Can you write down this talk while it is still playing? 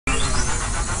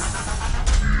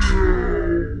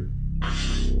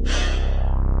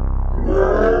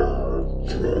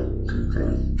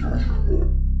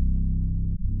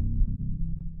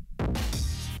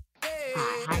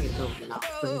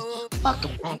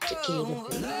to kill the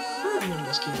thief. I remember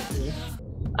this kill the thief.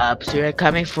 So we're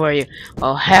coming for you.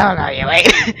 Oh hell no, you wait.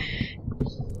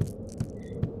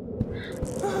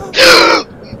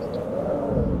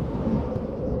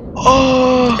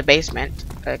 Oh, the basement.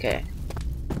 Okay.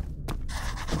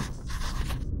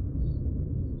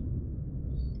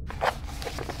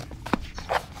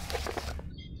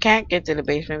 Can't get to the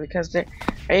basement because they're.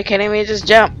 Are you kidding me? Just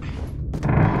jump.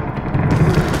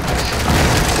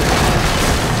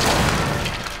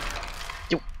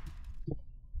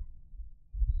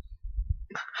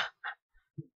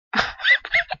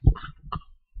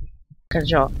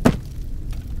 Control.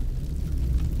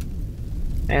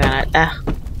 We're gonna.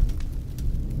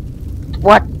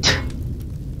 What?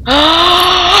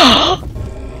 I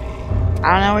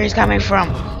don't know where he's coming from.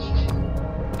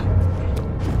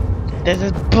 There's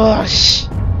a bush.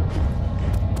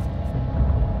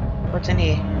 What's in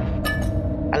here?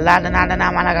 I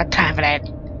got time for that.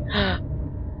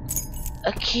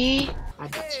 A key? I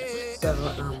got you. So,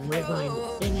 we're going to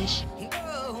finish.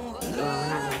 Well, we're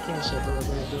not going to finish it, but we're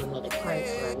going to do another part.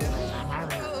 But I realize I have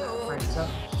another part. So,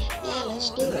 yeah, let's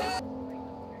do it.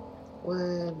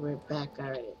 Well, we're back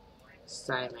already.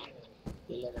 Simon,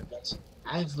 you little bitch.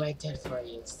 I've waited for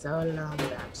you so long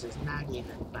that it's not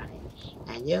even funny.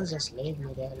 And you'll just leave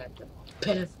me there like the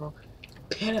pitiful,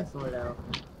 pitiful little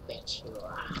bitch you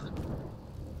are.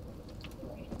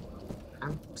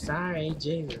 I'm sorry,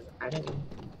 Jesus. I didn't.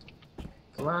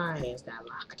 Why is that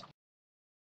locked?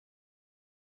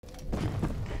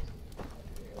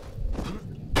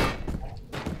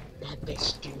 That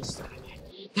bitch drew Simon.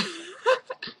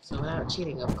 So without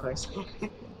cheating, of course.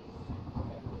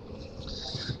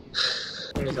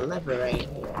 There's a lever right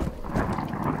here.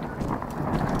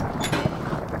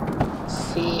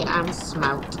 See, I'm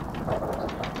smart.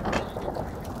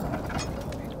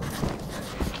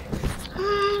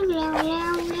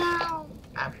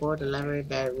 I pulled the lever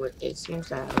that would. It seems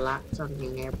that I locked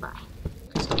something nearby.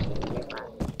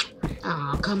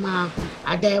 Oh, come on.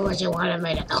 I did what you wanted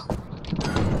me to do.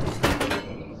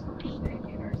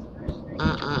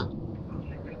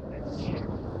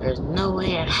 There's no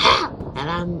way in hell that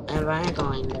I'm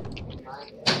going there.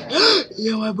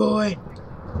 Yo, my boy.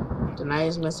 The knight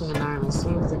is missing an arm and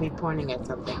seems to be pointing at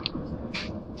something.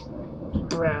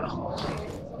 Bro,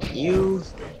 you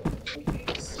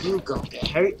gon' get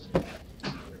hurt.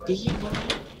 Do you know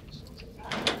that?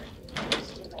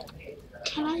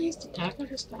 Can I use the dagger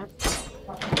to stab?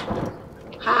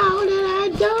 How did I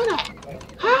do that?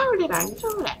 How did I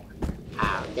do that?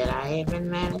 How did I even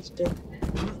manage to?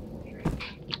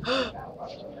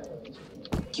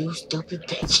 You stupid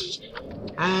bitch.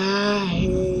 I hate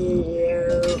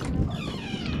you.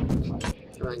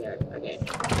 Oh my god, okay.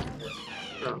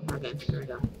 Oh, okay, here we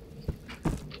go.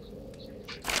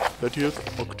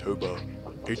 30th October,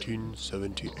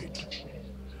 1878.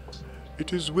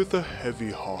 It is with a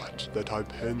heavy heart that I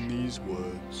pen these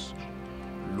words.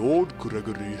 Lord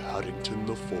Gregory Harrington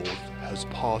IV has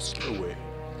passed away.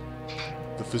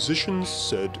 The physicians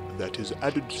said that his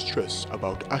added stress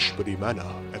about Ashbury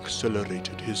Manor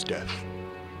accelerated his death.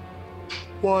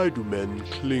 Why do men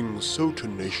cling so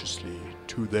tenaciously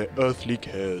to their earthly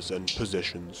cares and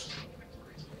possessions?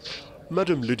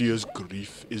 Madame Lydia's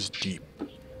grief is deep,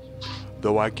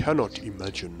 though I cannot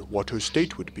imagine what her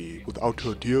state would be without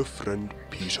her dear friend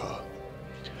Peter.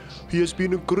 He has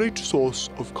been a great source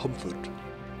of comfort.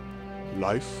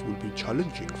 Life will be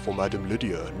challenging for Madame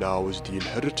Lydia now as the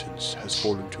inheritance has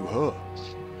fallen to her.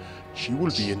 She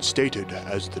will be instated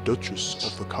as the Duchess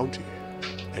of the county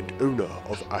and owner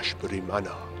of Ashbury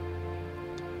Manor.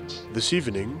 This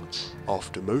evening,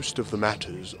 after most of the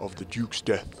matters of the Duke's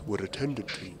death were attended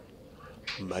to,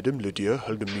 Madame Lydia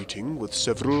held a meeting with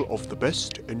several of the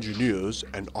best engineers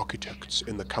and architects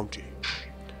in the county.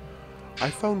 I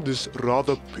found this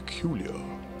rather peculiar.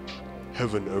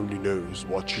 Heaven only knows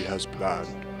what she has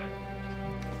planned.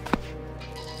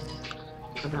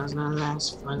 But that was gonna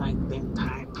last for like the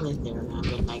entire playthrough, and I've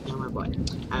been like, don't worry, boy.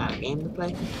 I got a game to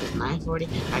play. It's 9:40.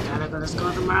 I gotta go to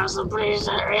school tomorrow, so please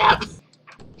hurry up.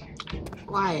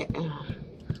 Quiet.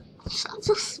 I'm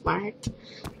so smart.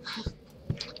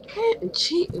 I didn't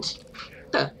cheat.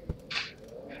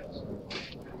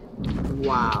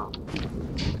 Wow.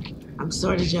 I'm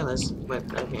sort of jealous, but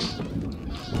okay.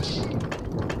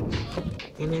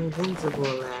 An invincible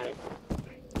lad.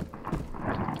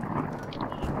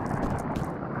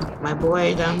 My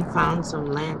boy done found some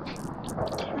lamp.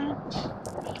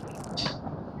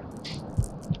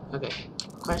 Okay,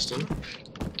 question.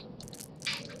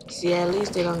 See, at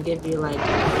least they don't give you like...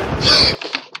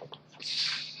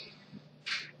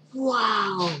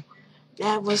 Wow!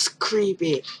 That was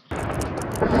creepy.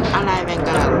 I'm not even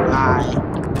gonna lie.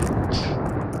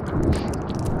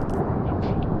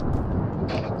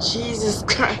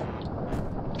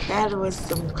 was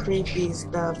some creepy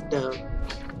stuff though.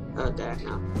 Oh god,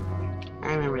 no.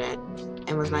 I remember that.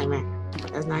 It was Nightmare.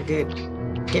 That's not good.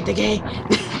 Get the key!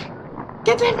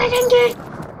 Get the freaking key!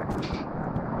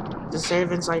 The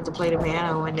servants like to play the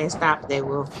piano. When they stop, they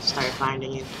will start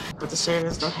finding it. But the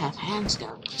servants don't have hands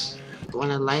though.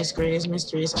 One of life's greatest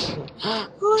mysteries.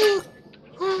 Oh,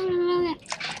 hallelujah.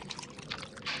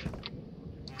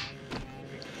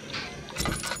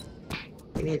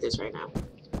 We need this right now.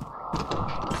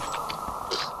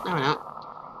 No, no.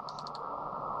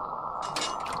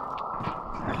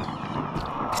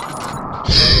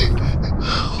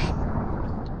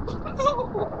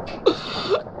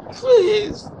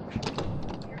 Please.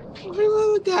 For the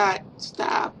love of God,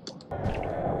 stop.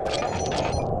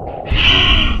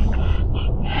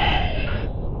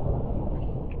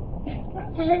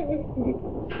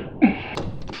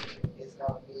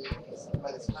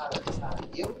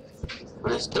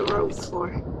 What's the rope for?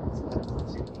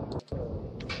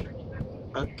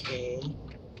 Okay.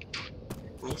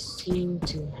 I seem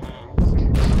to have.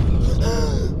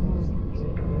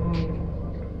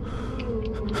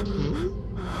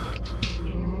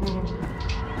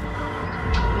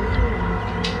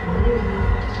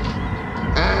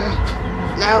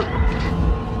 No.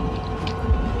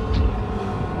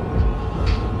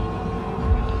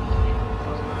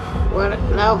 What?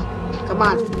 No. Come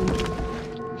on.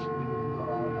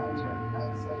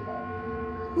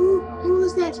 Who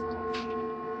was that?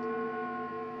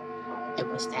 It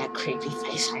was that creepy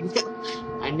face.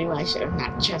 I knew I should have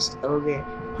not trusted Ogre.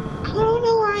 I don't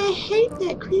know why I hate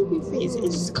that creepy face.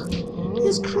 It's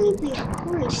creepy, of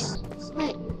course. It's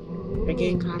like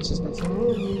regain consciousness.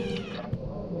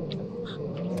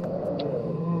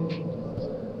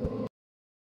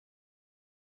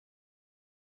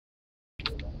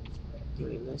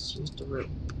 Okay, let's use the rope.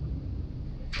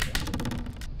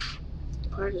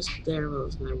 Part of the stairwell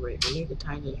is not right. I need to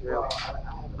tie this rope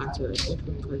onto a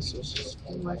different place, which is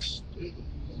much.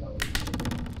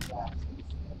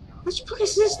 Which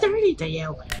place is dirty to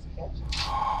you?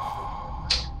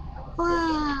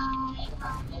 Why?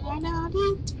 I know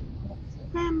that.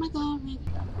 Where am I going?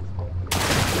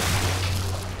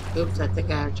 Oops, I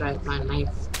think I dropped my knife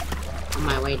on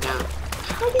my way down.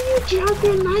 How do you drop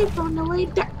your knife on the way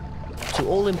down? To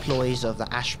all employees of the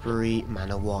Ashbury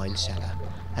Manor wine cellar,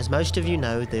 as most of you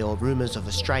know, there are rumours of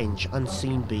a strange,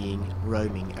 unseen being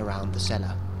roaming around the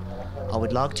cellar. I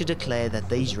would like to declare that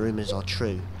these rumours are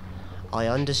true. I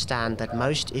understand that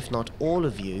most, if not all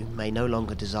of you, may no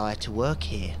longer desire to work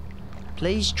here.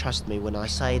 Please trust me when I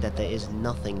say that there is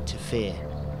nothing to fear.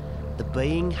 The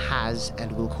being has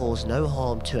and will cause no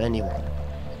harm to anyone.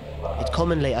 It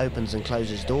commonly opens and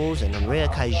closes doors, and on rare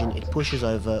occasion it pushes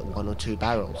over one or two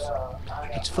barrels.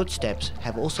 Its footsteps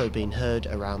have also been heard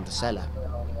around the cellar.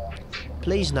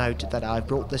 Please note that I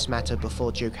brought this matter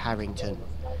before Duke Harrington.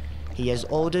 He has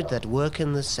ordered that work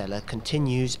in the cellar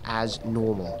continues as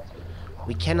normal.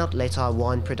 We cannot let our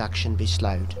wine production be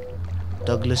slowed.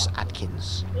 Douglas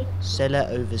Atkins, Cellar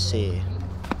Overseer.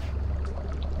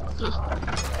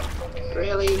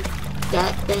 Really?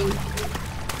 That thing?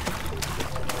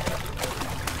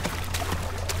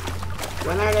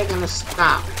 When are they gonna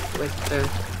stop with the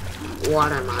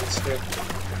water monster?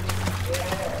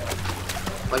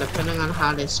 Well, depending on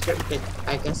how they script it,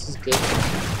 I guess it's good.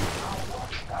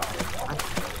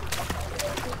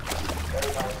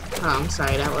 Oh, I'm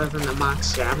sorry, that wasn't a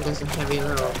monster. I'm just a heavy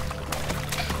little...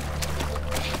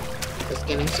 It's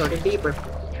getting sort of deeper.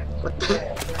 What the...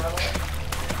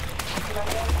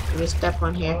 Let me step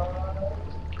on here.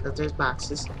 Because there's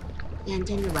boxes. Yeah,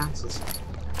 tender boxes.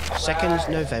 2nd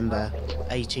November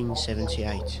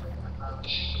 1878.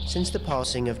 Since the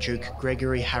passing of Duke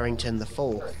Gregory Harrington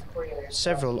IV,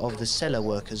 several of the cellar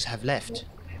workers have left.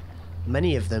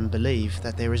 Many of them believe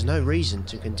that there is no reason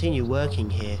to continue working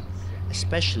here,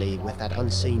 especially with that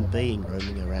unseen being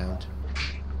roaming around.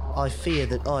 I fear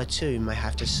that I too may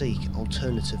have to seek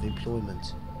alternative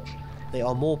employment. There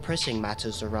are more pressing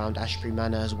matters around Ashbury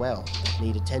Manor as well that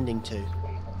need attending to.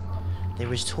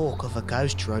 There is talk of a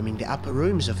ghost roaming the upper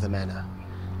rooms of the manor,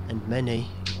 and many,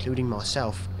 including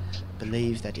myself,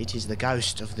 believe that it is the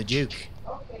ghost of the Duke.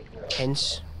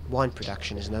 Hence, wine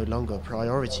production is no longer a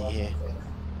priority here.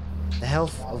 The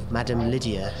health of Madame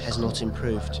Lydia has not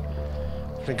improved.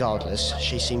 Regardless,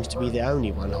 she seems to be the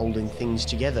only one holding things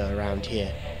together around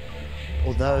here.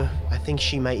 Although, I think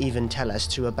she may even tell us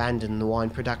to abandon the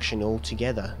wine production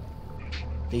altogether.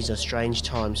 These are strange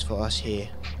times for us here.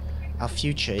 Our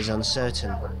future is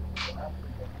uncertain.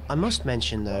 I must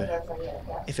mention though,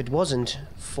 if it wasn't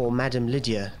for Madame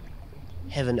Lydia,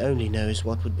 heaven only knows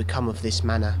what would become of this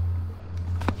manor.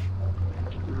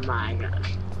 My God.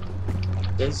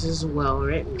 This is well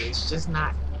written. It's just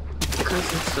not a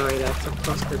cousin story that's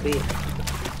supposed to be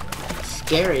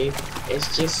scary.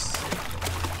 It's just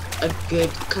a good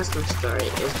custom story.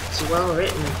 It's well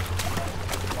written.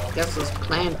 I guess it was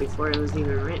planned before it was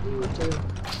even written too.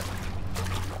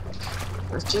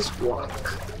 Let's just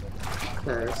walk,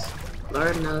 cause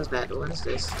Lord knows that once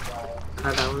this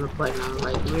cut on the button, I'm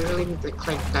like, we really need to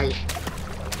click that.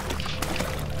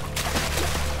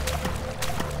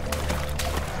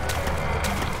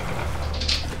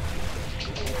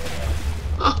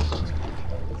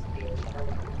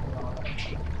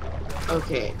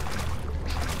 Okay.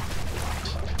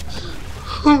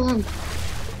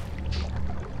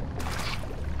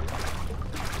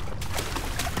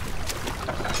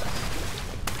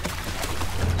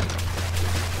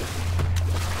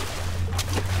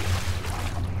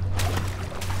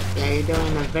 Yeah, you're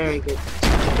doing a very good.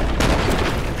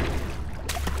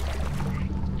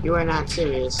 You are not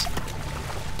serious.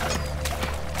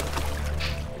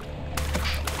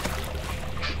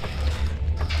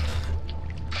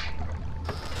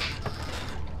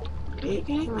 Are you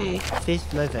kidding me?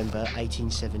 5th November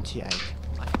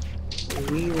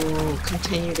 1878. We will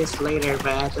continue this later, but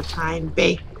at the time,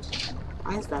 bake.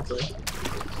 Why is that blue?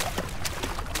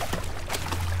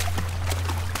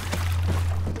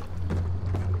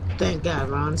 Thank God,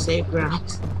 we're on safe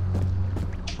ground.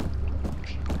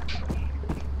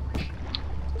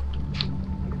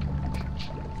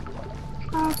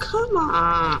 Oh, come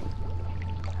on.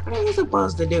 What are you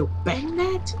supposed to do? Bang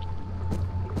that?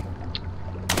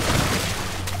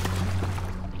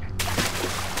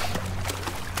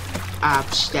 Ah,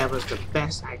 that was the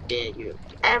best idea you've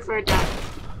ever done.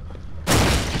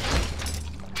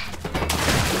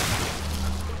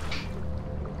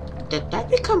 Did that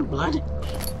become blood?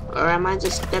 Or am I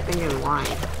just stepping in wine?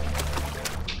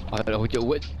 I don't know what do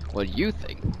you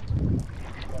think?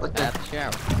 What the? At the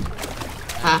shower.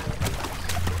 Huh?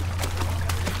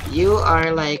 You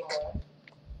are like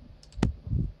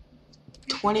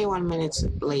 21 minutes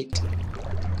late.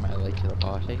 Am I late to the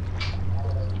party?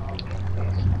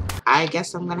 I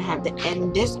guess I'm gonna have to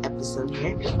end this episode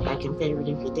here. Like and favorite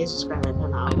if you did, subscribe and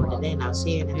turn on over today, and I'll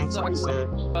see you in the next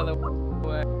episode. By the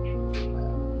way.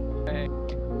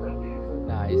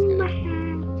 Nah, he's good. I'm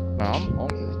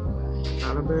hungry.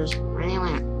 All the birds.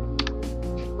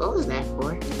 What was that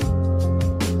for?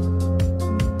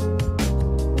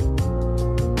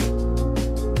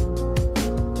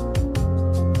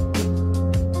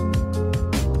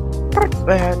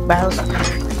 Bird bells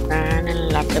running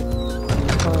like the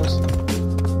post.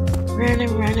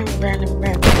 Running.